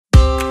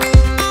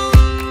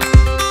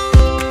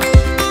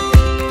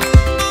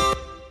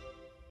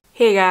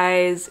Hey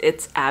guys,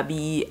 it's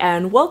Abby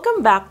and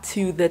welcome back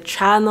to the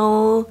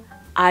channel.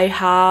 I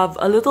have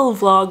a little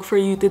vlog for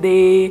you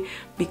today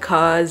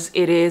because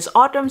it is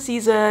autumn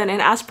season,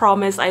 and as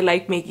promised, I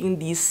like making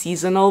these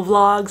seasonal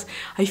vlogs.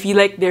 I feel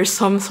like there's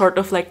some sort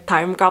of like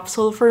time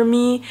capsule for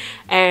me,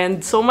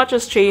 and so much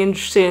has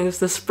changed since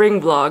the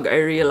spring vlog. I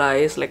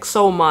realized like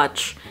so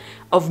much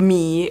of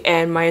me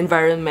and my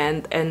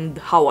environment and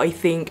how I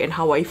think and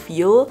how I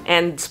feel,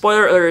 and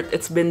spoiler alert,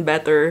 it's been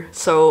better,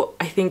 so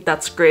I think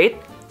that's great.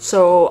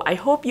 So I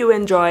hope you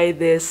enjoy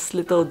this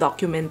little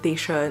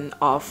documentation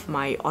of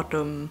my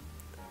autumn,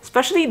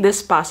 especially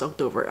this past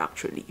October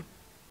actually.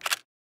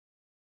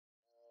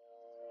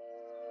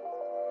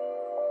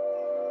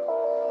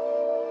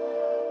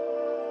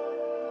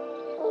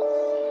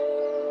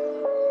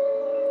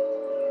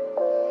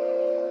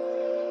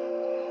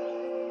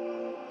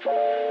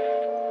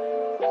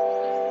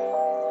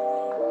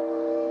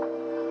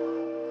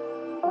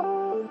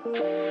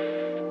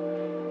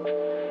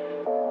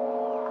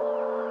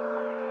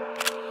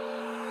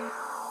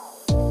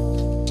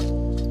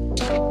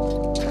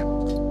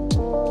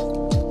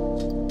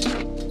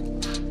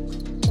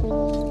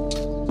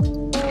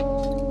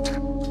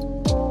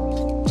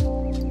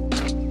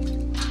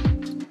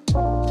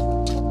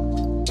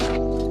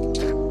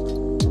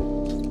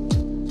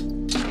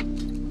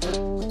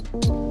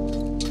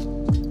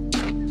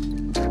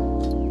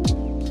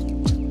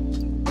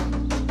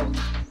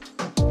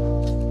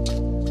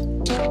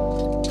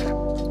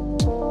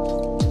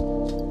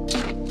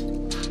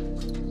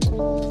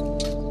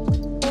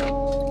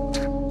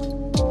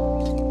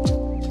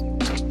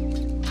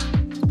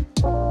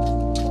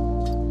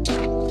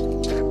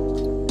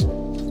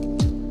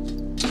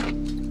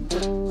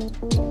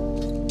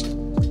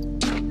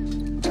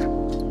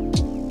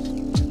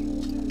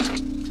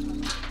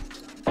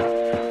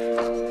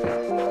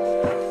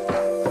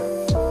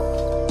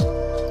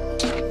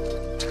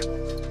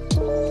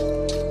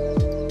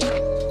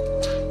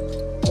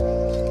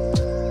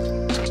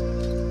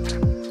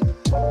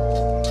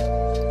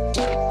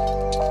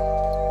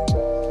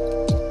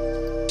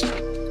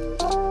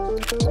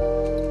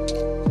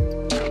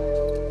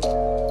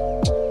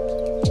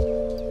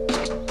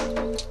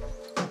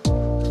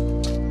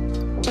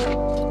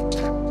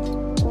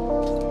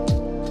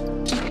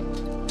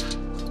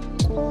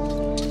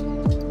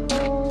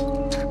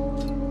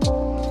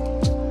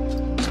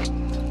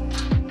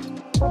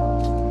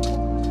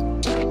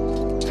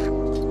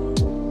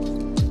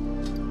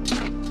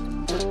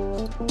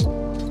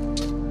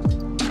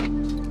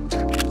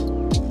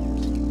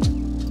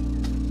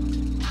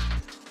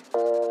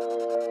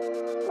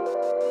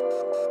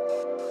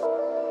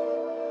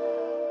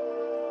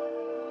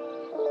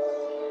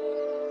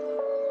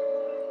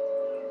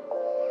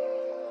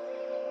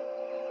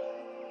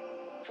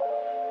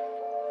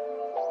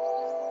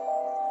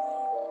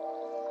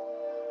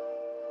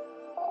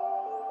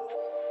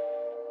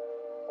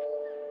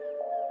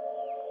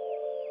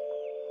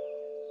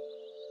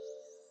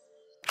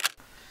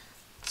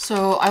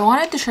 So I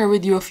wanted to share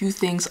with you a few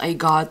things I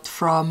got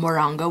from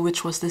Moraga,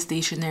 which was the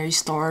stationery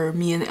store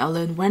me and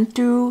Ellen went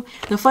to.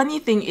 The funny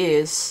thing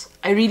is,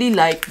 I really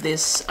like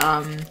this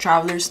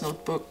traveler's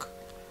notebook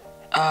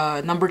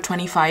number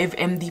 25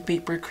 MD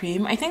paper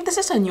cream. I think this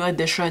is a new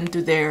addition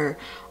to their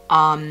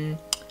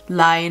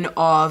line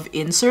of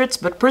inserts,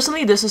 but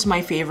personally this is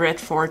my favorite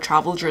for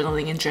travel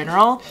journaling in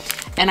general.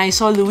 And I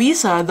saw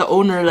Louisa, the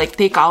owner, like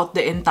take out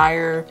the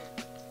entire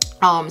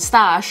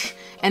stash,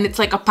 and it's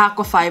like a pack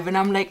of 5, and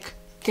I'm like,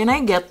 can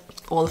I get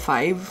all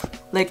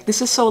 5? Like,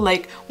 this is so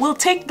like, we'll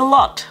take the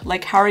lot,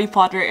 like Harry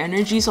Potter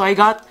energy. So I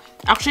got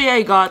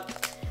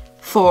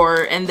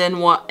 4, and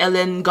then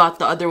Ellen got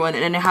the other one,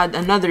 and then I had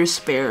another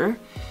spare.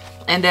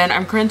 And then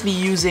I'm currently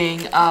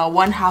using a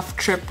 1/2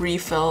 trip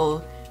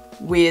refill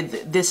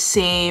with the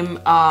same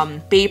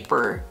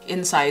paper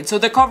inside. So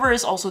the cover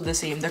is also the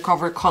same, the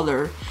cover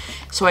color.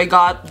 So I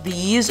got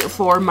these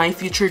for my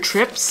future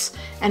trips.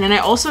 And then I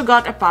also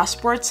got a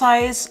passport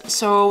size.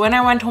 So when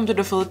I went home to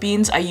the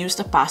Philippines, I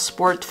used a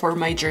passport for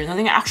my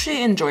journaling. I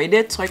actually enjoyed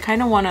it, so I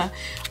kind of want to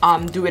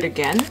do it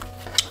again.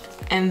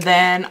 And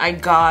then I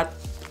got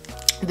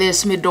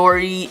this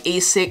Midori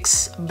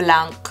A6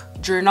 blank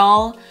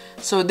journal.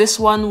 So this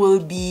one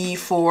will be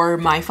for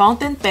my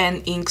fountain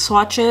pen ink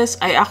swatches.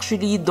 I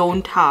actually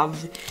don't have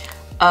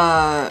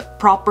a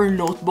proper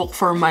notebook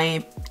for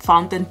my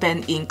fountain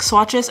pen ink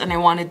swatches, and I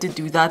wanted to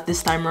do that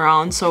this time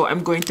around, so I'm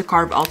going to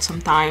carve out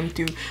some time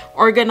to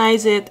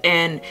organize it.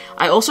 And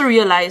I also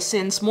realized,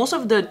 since most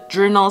of the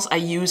journals I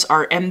use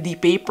are MD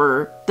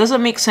paper,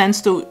 doesn't make sense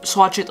to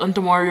swatch it on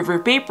Tomorrow River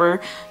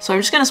paper, so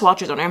I'm just gonna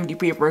swatch it on MD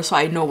paper so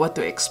I know what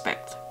to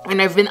expect.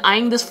 And I've been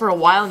eyeing this for a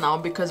while now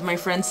because my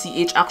friend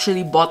CH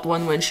actually bought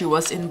one when she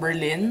was in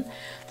Berlin.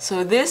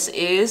 So this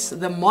is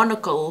the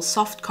Monocle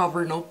soft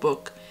cover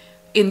notebook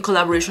in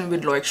collaboration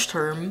with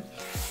𝚘𝚘𝚘𝚘,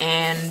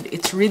 and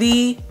it's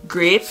really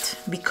great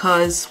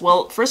because,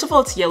 well, first of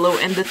all, it's yellow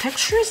and the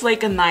texture is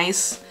like a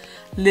nice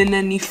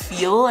linen-y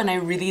feel, and I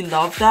really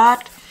love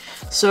that.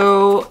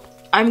 So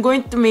I'm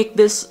going to make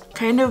this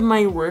kind of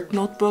my work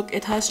notebook.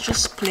 It has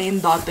just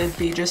plain dotted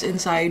pages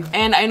inside.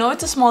 And I know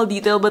it's a small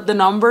detail, but the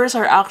numbers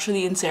are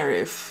actually in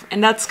serif.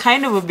 And that's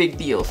kind of a big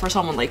deal for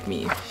someone like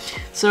me.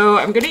 So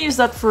I'm gonna use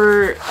that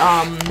for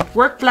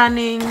work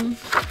planning.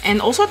 And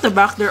also at the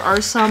back, there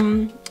are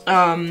some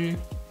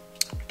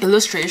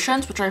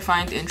illustrations, which I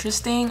find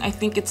interesting. I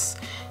think it's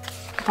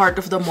part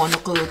of the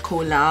Monocle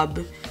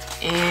collab.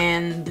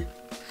 And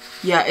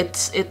yeah,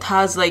 it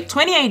has like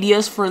 20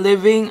 ideas for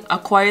living a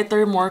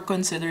quieter, more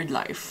considered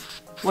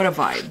life. What a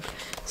vibe.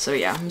 So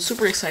yeah, I'm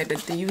super excited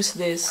to use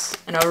this,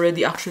 and I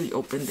already actually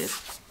opened it.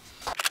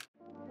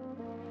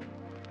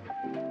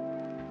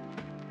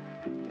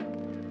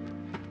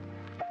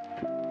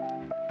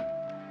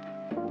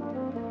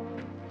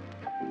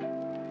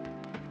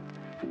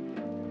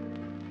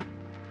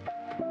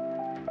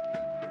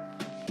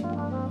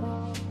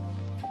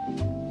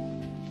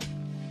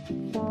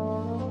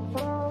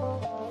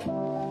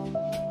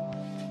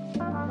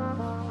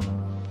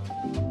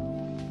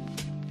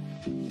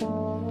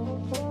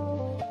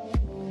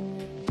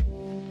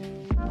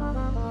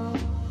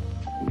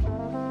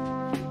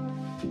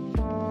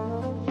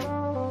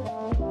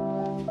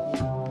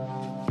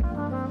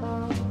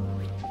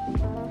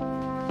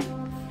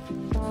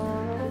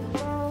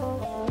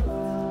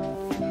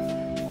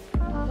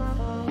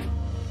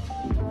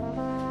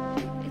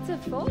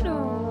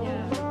 Photo.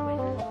 Yeah.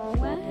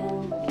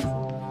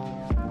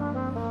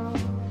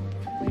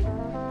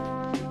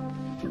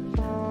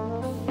 Wow.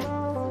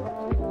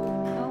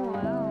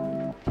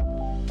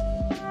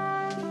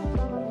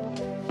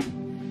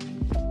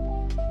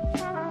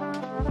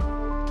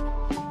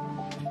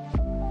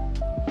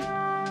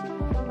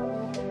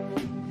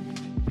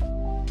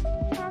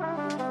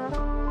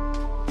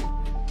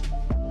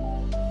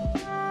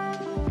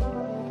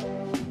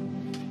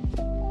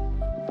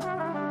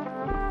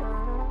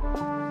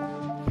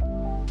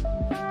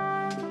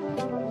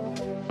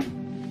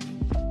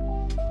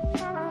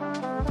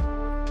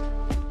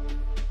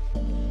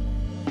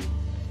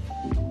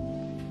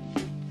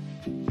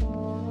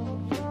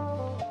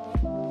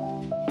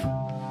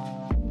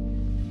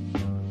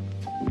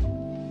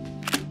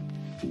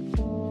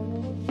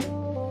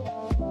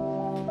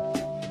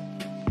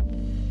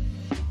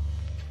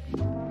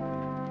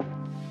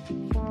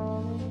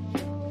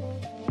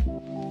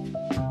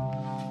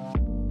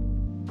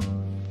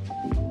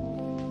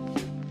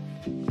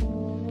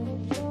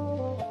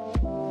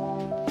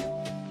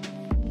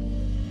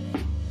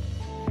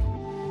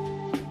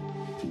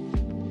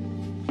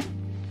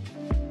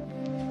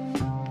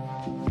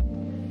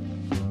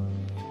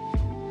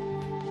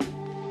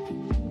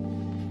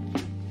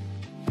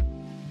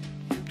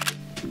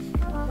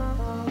 Oh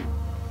wow.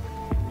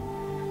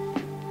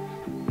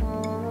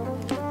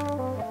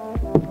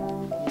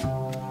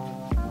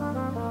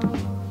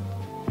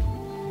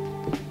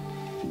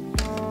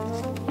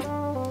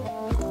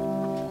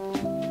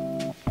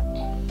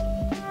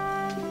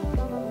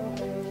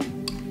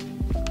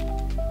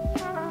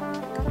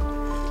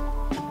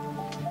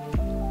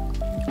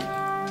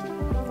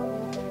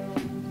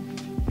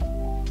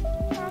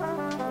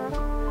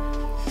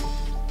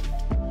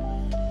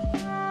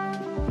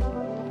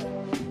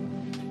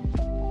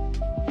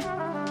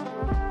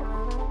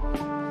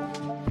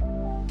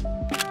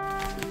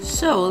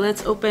 So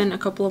let's open a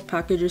couple of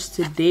packages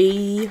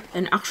today,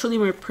 and actually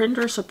my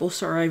printer is supposed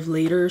to arrive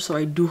later, so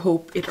I do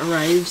hope it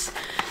arrives.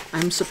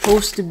 I'm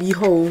supposed to be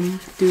home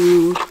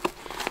to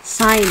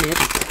sign it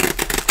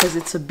because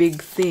it's a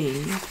big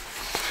thing.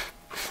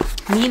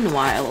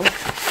 Meanwhile,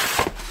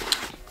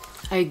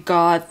 I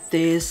got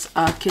this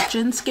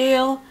kitchen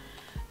scale.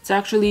 It's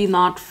actually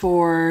not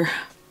for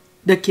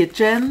the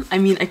kitchen. I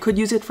mean, I could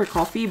use it for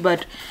coffee,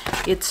 but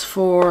it's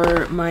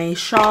for my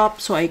shop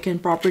so I can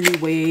properly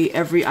weigh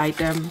every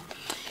item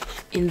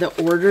in the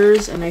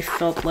orders, and I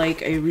felt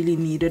like I really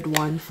needed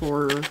one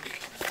for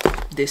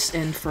this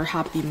and for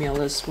Happy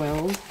Meal as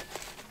well.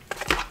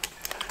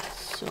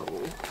 So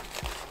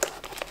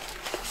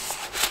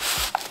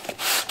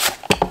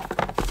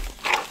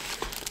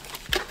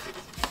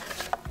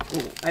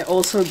I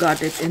also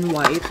got it in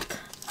white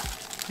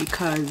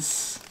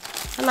because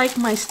I like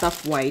my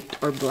stuff white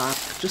or black,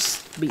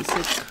 just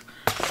basic.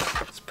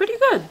 It's pretty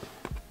good.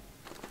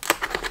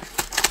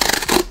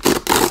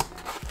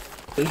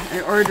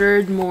 I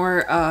ordered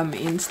more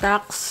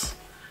Instax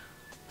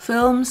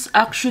films.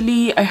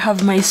 Actually, I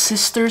have my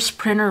sister's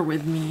printer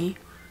with me.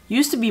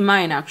 Used to be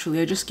mine actually,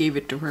 I just gave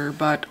it to her,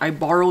 but I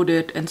borrowed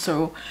it, and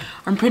so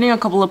I'm printing a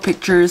couple of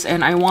pictures,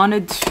 and I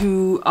wanted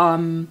to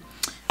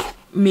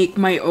make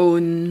my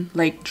own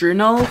like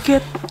journal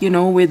kit, you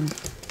know, with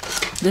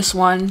this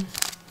one.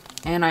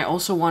 And I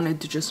also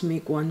wanted to just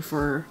make one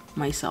for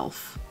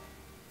myself.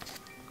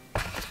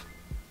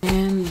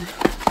 And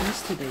what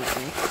else did I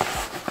get?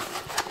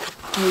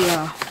 Oh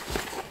yeah,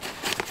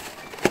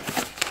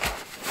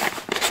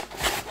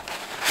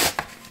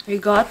 I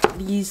got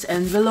these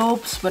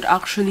envelopes, but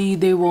actually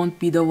they won't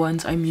be the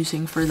ones I'm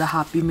using for the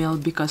Happy Meal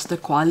because the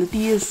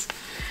quality is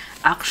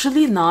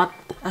actually not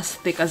as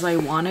thick as I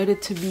wanted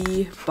it to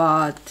be,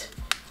 but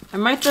I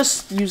might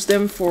just use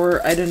them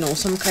for, I don't know,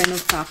 some kind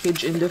of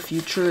package in the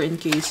future in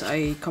case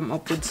I come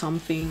up with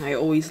something. I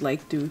always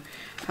like to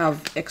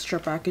have extra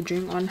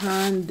packaging on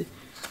hand.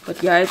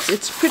 But yeah,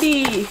 it's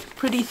pretty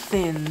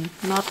thin.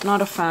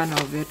 Not a fan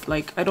of it.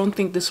 Like, I don't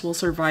think this will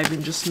survive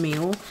in just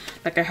mail.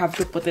 Like, I have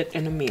to put it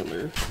in a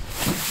mailer.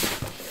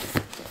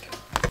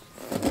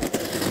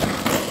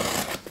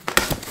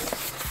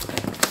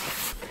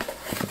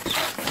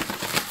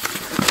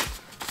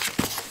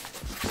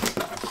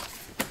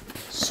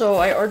 So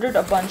I ordered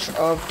a bunch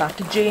of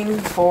packaging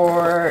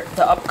for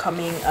the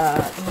upcoming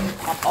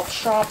pop-up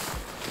shop.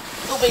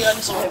 Oh my god,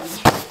 it's so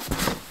heavy.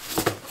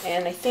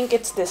 And I think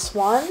it's this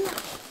one.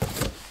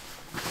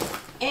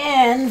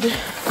 And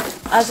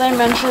as I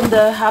mentioned,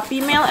 the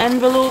Happy Mail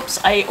envelopes,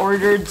 I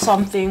ordered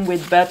something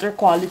with better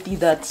quality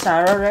that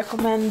Sara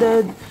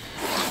recommended.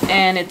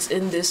 And it's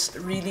in this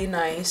really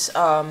nice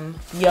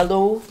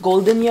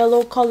golden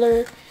yellow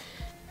color.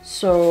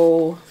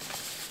 So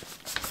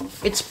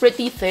it's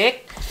pretty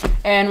thick.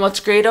 And what's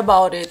great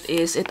about it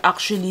is it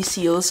actually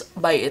seals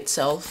by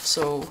itself.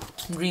 So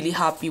I'm really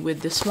happy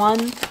with this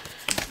one.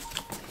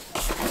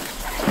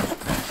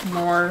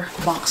 More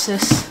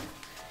boxes.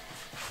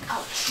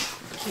 Ouch.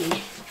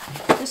 Okay.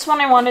 This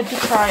one I wanted to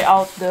try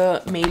out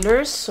the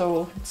mailers.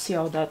 So let's see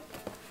how that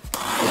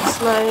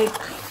looks like.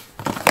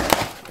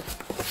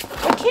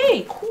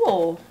 Okay,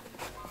 cool.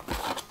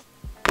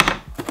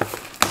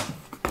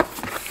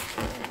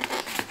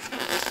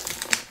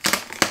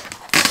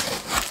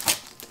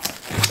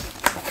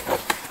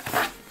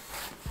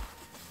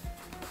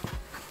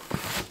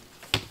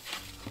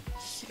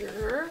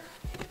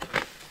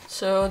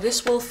 So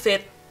this will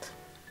fit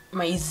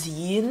my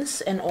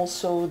zines and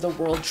also the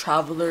World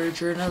Traveler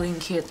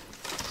journaling kit.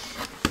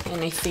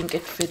 And I think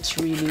it fits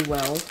really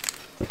well.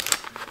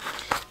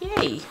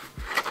 Yay!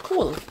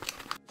 Cool.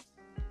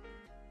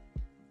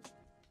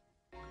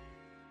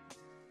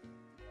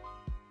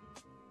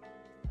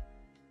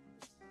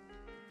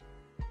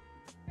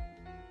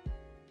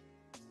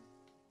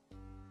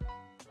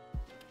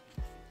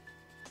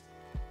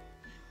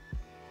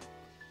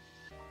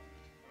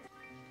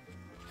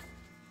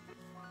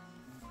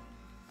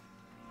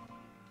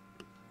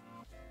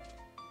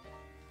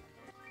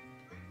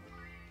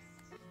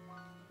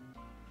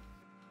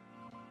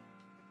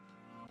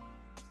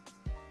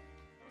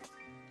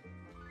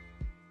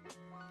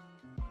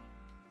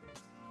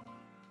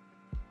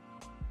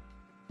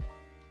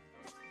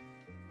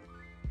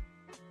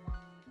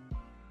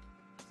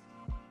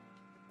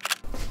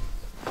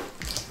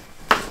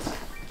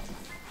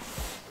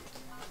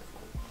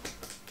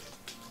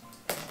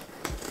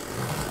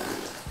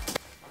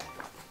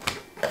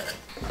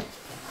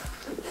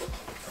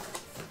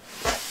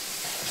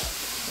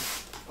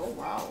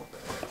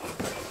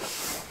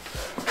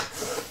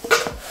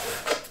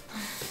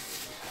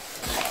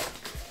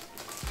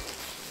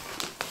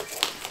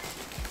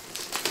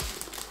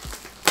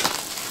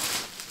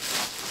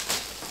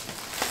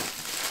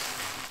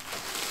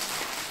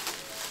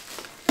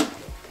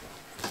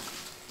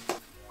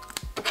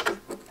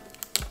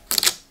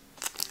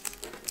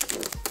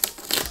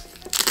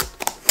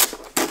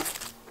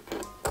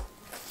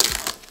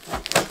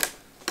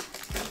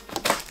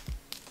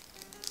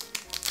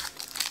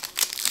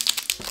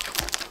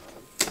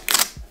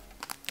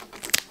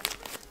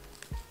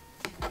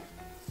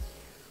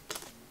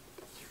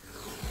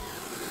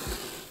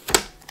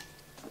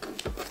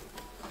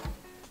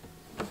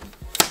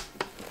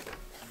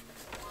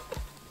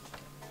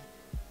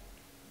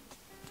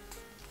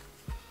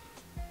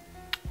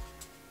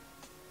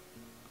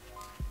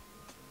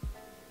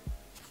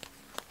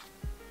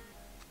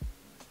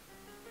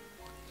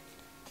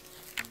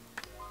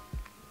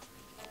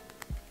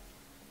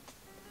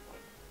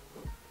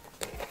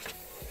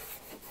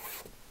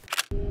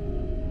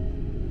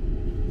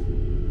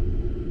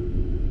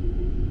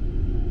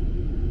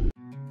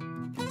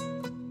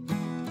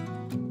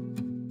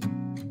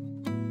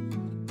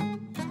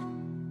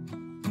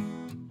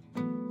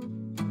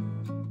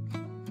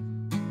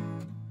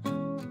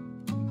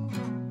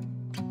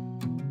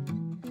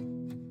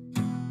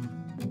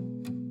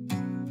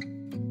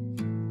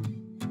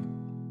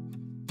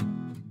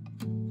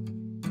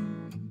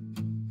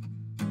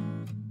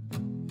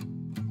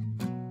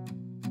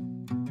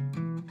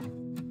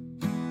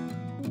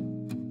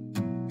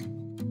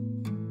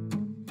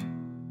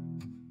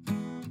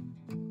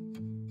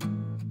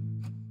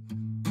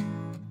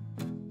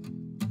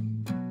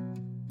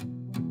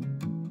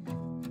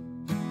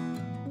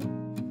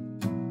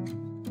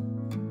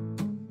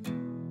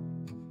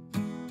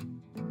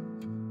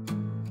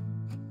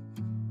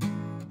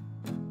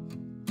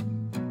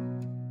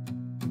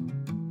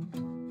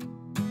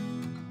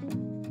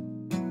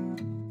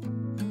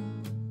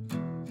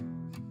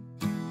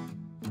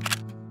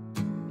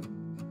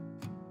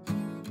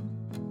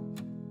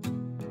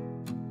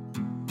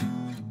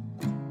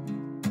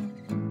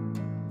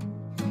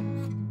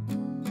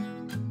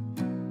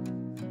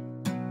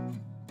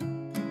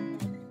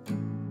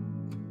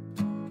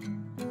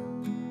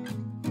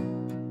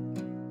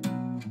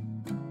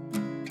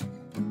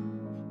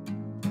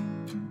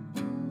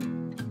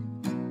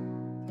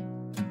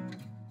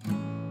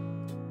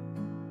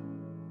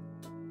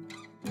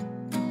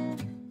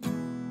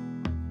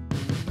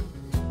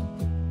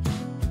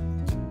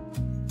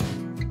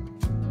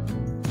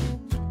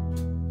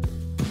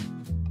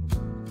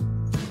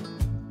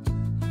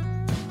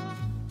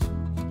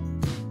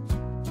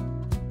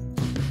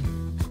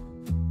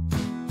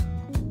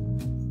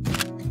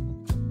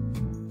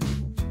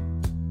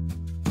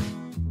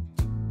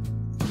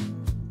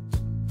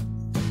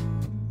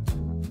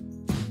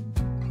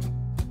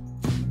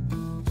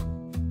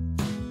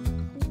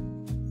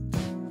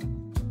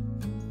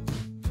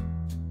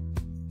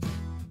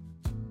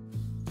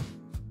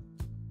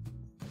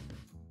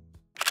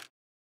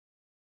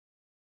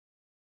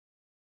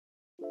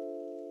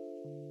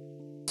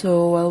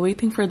 So while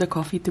waiting for the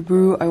coffee to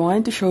brew, I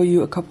wanted to show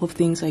you a couple of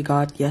things I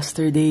got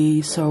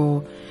yesterday.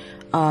 So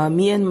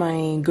me and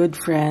my good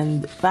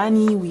friend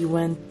Vanni, we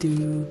went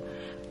to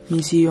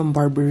Museum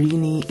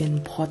Barberini in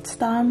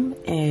Potsdam,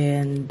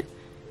 and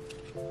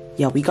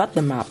yeah, we got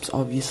the maps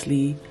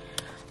obviously.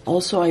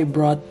 Also, I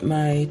brought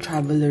my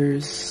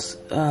traveler's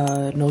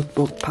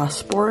notebook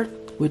passport,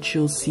 which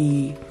you'll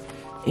see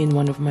in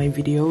one of my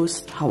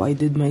videos how I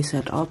did my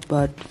setup,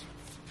 but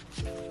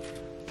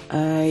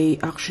I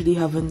actually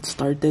haven't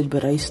started,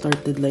 but I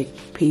started like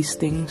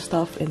pasting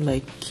stuff and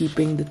like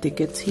keeping the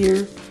tickets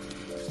here.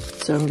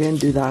 So I'm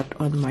gonna do that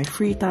on my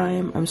free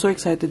time. I'm so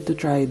excited to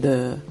try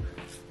the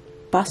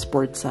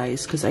passport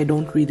size because I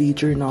don't really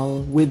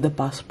journal with the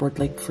passport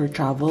like for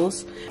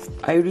travels.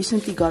 I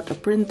recently got a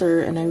printer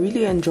and I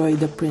really enjoy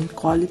the print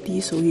quality,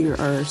 so here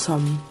are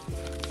some.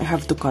 I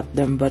have to cut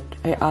them, but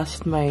I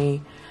asked my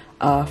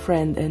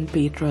friend and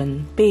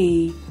patron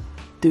Pei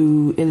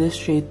to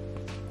illustrate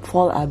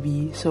Fall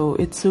Abbey, so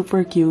it's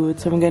super cute.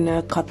 So I'm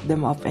gonna cut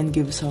them up and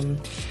give some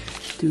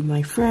to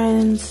my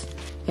friends.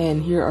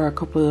 And here are a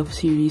couple of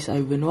series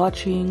I've been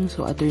watching.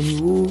 So Attorney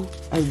Woo,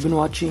 I've been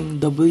watching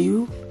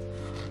W,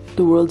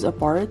 2 Worlds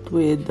Apart,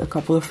 with a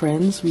couple of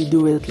friends. We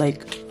do it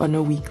like on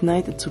a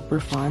weeknight. It's super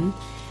fun.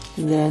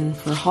 And then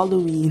for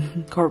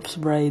Halloween, Corpse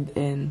Bride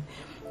and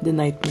The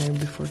Nightmare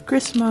Before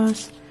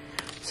Christmas.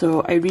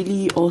 So I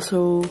really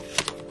also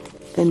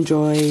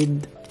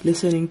enjoyed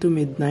listening to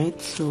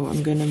Midnight, so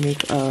I'm gonna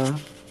make a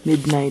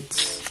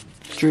Midnight's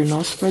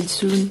journal spread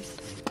soon.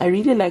 I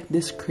really like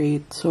this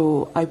crate,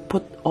 so I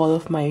put all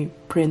of my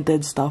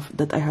printed stuff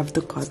that I have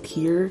to cut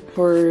here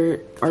for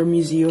our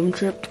museum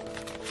trip.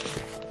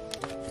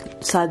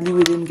 Sadly,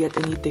 we didn't get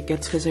any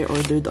tickets because I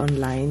ordered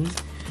online,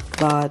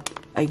 but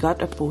I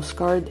got a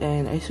postcard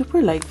and I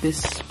super like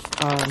this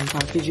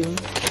packaging.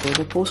 So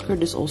the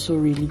postcard is also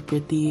really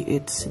pretty.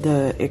 It's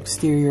the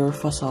exterior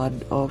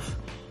facade of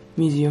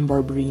Museum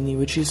Barberini,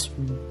 which is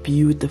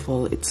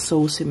beautiful. It's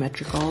so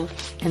symmetrical.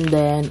 And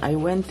then I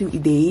went to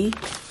𝚑𝚗𝚗𝚗𝚘,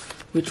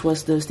 which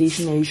was the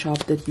stationery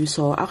shop that you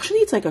saw. Actually,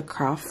 it's like a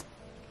craft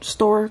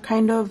store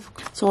kind of.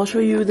 So I'll show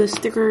you the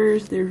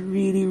stickers. They're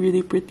really,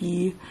 really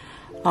pretty.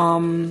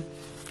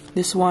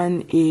 This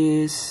one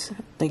is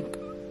like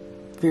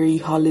very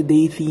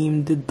holiday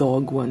themed. The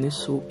dog one is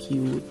so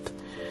cute.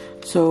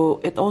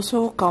 So it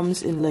also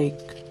comes in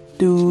like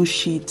 2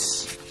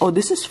 sheets. Oh,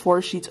 this is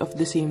 4 sheets of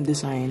the same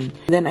design.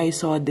 Then I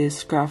saw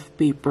this craft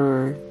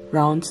paper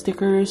round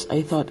stickers.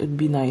 I thought it'd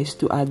be nice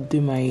to add to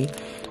my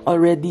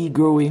already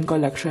growing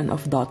collection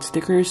of dot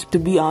stickers. To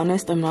be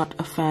honest, I'm not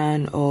a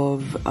fan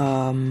of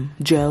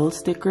gel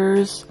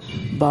stickers,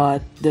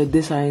 but the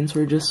designs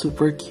were just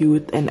super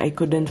cute and I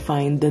couldn't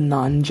find the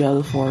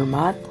non-gel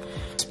format.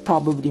 It's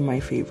probably my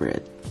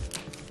favorite.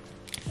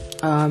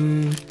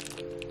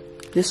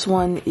 This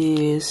one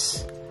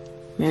is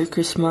Merry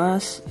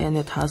Christmas, and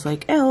it has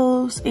like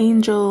elves,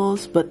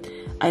 angels, but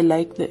I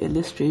like the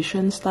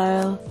illustration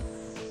style.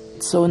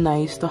 It's so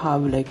nice to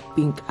have like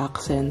pink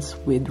accents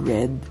with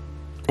red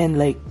and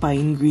like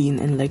pine green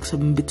and like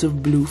some bits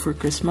of blue for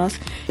Christmas.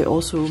 I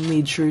also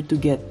made sure to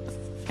get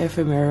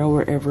ephemera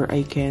wherever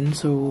I can,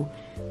 so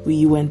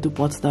we went to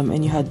Potsdam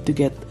and you had to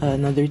get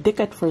another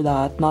ticket for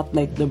that, not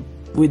like the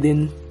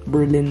within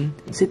Berlin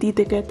city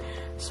ticket.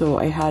 So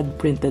I had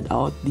printed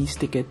out these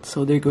tickets,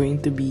 so they're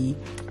going to be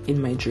in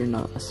my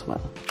journal as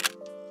well.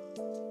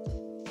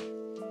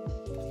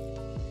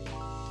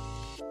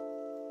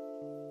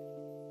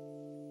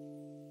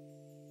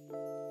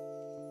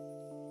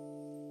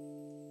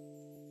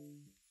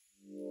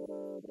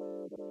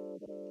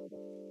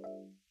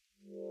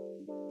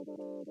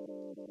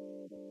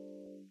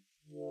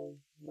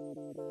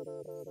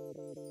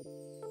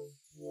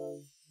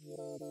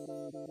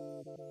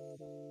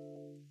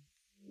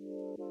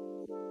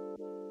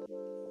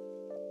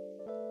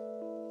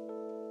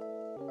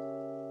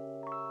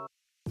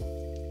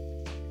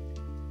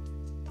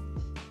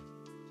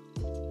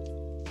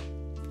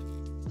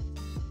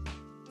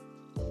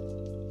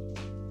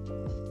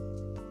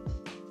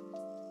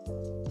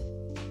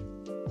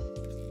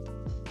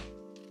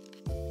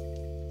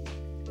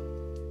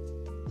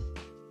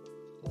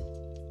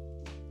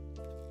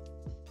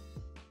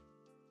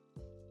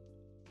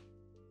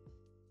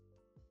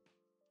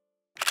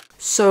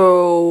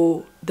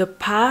 So the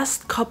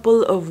past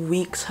couple of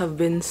weeks have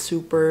been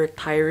super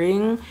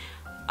tiring.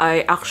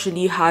 I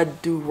actually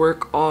had to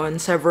work on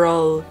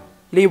several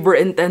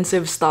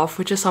labor-intensive stuff,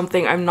 which is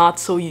something I'm not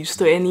so used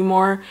to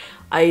anymore.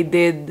 I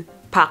did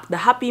pack the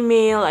Happy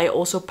Mail. I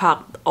also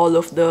packed all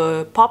of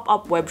the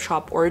pop-up web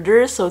shop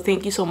orders. So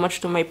thank you so much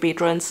to my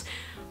patrons.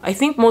 I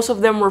think most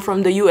of them were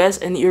from the US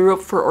and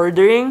Europe for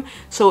ordering.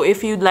 So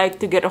if you'd like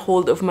to get a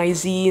hold of my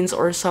zines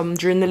or some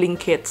journaling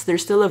kits,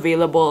 they're still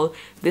available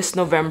this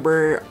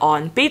November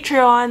on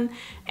Patreon.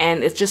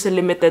 And it's just a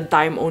limited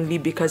time only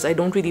because I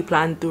don't really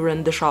plan to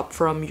run the shop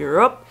from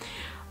Europe.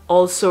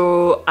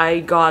 Also, I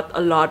got a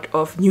lot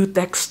of new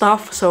tech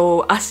stuff.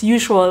 So as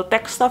usual,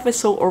 tech stuff is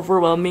so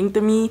overwhelming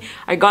to me.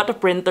 I got a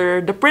printer.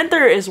 The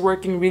printer is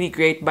working really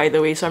great, by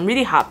the way, so I'm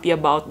really happy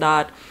about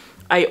that.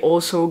 I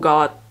also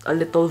got a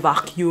little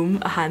vacuum,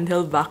 a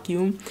handheld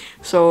vacuum.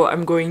 So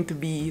I'm going to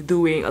be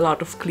doing a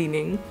lot of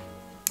cleaning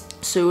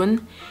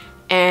soon.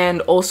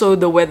 And also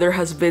the weather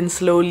has been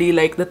slowly,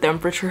 like the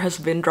temperature has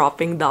been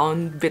dropping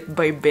down bit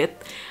by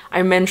bit.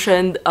 I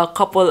mentioned a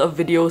couple of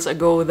videos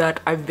ago that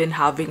I've been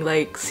having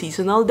like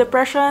seasonal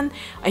depression.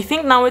 I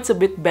think now it's a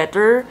bit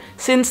better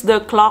since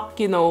the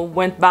clock, you know,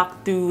 went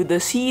back to the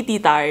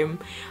CET time.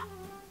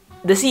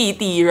 The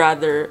CET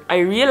rather, I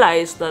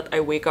realized that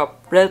I wake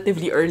up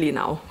relatively early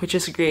now, which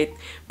is great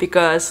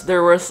because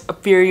there was a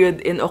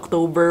period in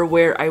October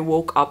where I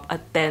woke up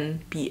at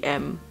 10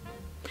 p.m.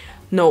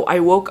 No, I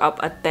woke up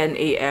at 10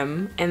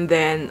 a.m. and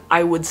then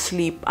I would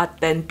sleep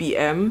at 10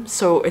 p.m.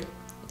 So it,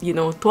 you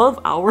know, 12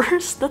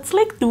 hours, that's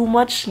like too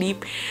much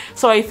sleep.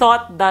 So I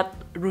thought that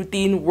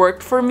routine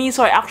worked for me,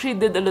 so I actually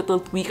did a little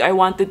tweak. I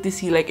wanted to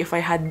see like if I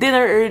had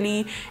dinner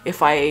early,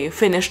 if I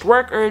finished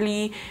work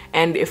early,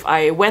 and if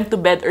I went to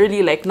bed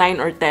early like 9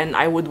 or 10,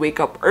 I would wake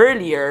up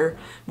earlier.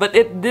 But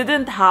it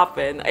didn't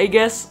happen, I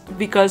guess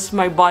because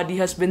my body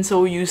has been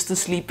so used to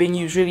sleeping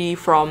usually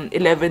from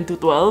 11 to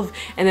 12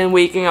 and then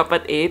waking up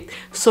at 8.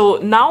 So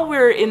now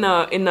we're in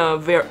a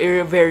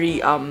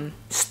very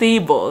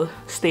stable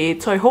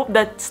state, so I hope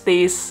that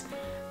stays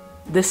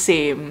the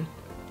same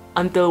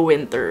until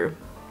winter,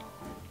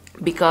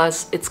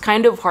 because it's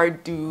kind of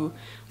hard to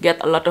get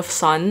a lot of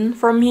sun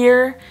from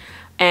here.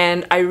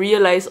 And I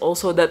realized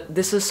also that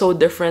this is so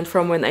different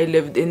from when I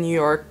lived in New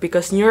York,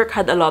 because New York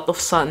had a lot of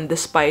sun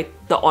despite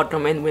the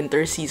autumn and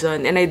winter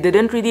season, and I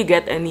didn't really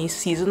get any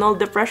seasonal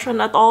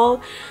depression at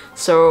all.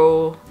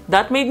 So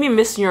that made me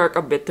miss New York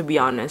a bit, to be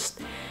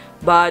honest.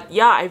 But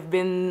yeah, I've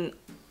been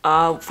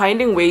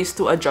finding ways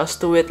to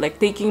adjust to it, like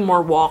taking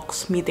more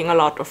walks, meeting a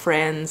lot of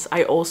friends.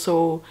 I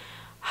also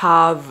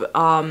have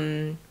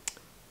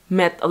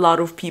met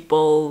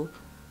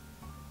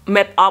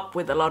up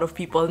with a lot of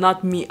people.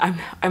 Not me,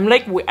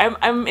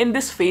 I'm in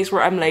this phase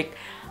where I'm like,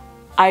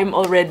 I'm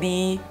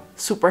already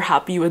super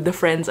happy with the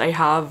friends I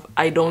have.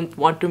 I don't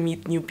want to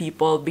meet new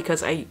people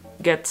because I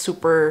get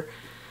super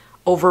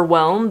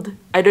overwhelmed.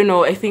 I don't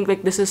know, I think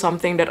like this is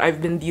something that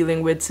I've been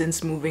dealing with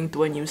since moving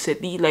to a new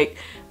city. Like,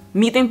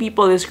 meeting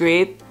people is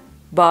great,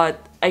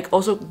 but I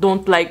also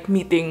don't like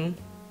meeting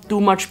too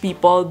much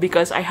people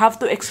because I have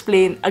to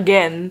explain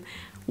again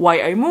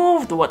why I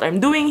moved, what I'm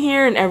doing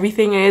here, and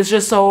everything. And it's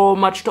just so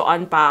much to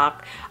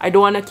unpack. I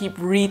don't want to keep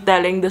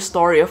retelling the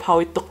story of how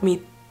it took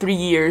me 3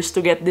 years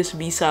to get this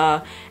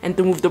visa and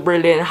to move to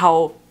Berlin,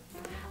 how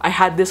I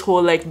had this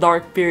whole like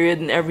dark period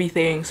and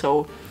everything.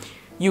 So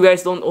you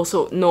guys don't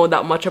also know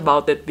that much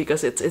about it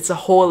because it's a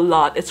whole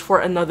lot. It's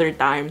for another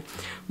time.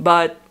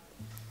 But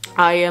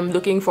I am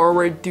looking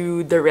forward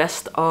to the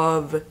rest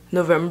of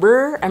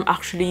November. I'm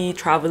actually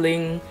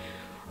traveling,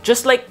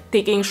 just like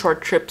taking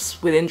short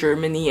trips within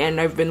Germany, and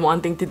I've been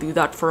wanting to do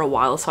that for a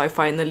while, so I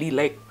finally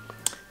like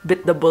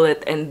bit the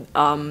bullet and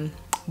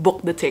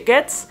booked the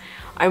tickets.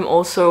 I'm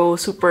also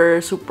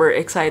super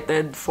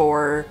excited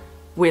for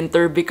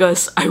winter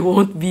because I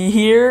won't be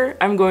here.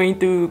 I'm going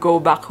to go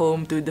back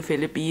home to the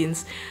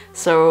Philippines,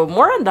 so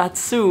more on that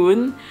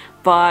soon.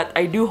 But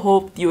I do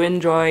hope you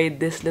enjoyed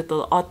this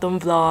little autumn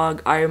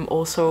vlog. I am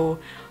also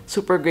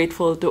super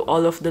grateful to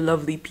all of the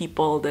lovely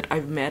people that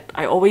I've met.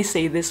 I always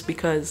say this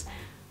because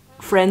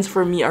friends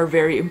for me are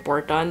very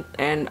important,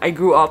 and I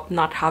grew up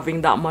not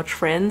having that much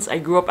friends. I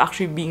grew up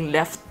actually being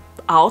left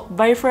out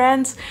by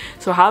friends,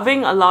 so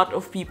having a lot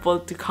of people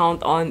to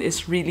count on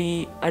is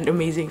really an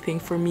amazing thing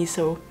for me.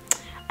 So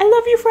I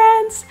love you,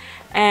 friends.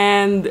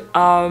 And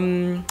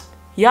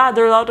yeah,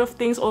 there are a lot of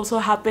things also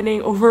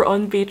happening over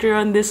on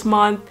Patreon this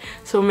month,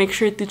 so make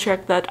sure to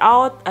check that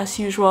out. As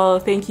usual,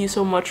 thank you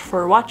so much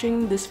for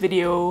watching this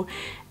video,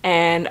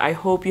 and I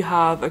hope you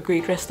have a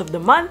great rest of the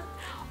month.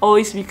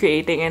 Always be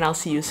creating, and I'll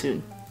see you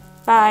soon.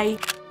 Bye!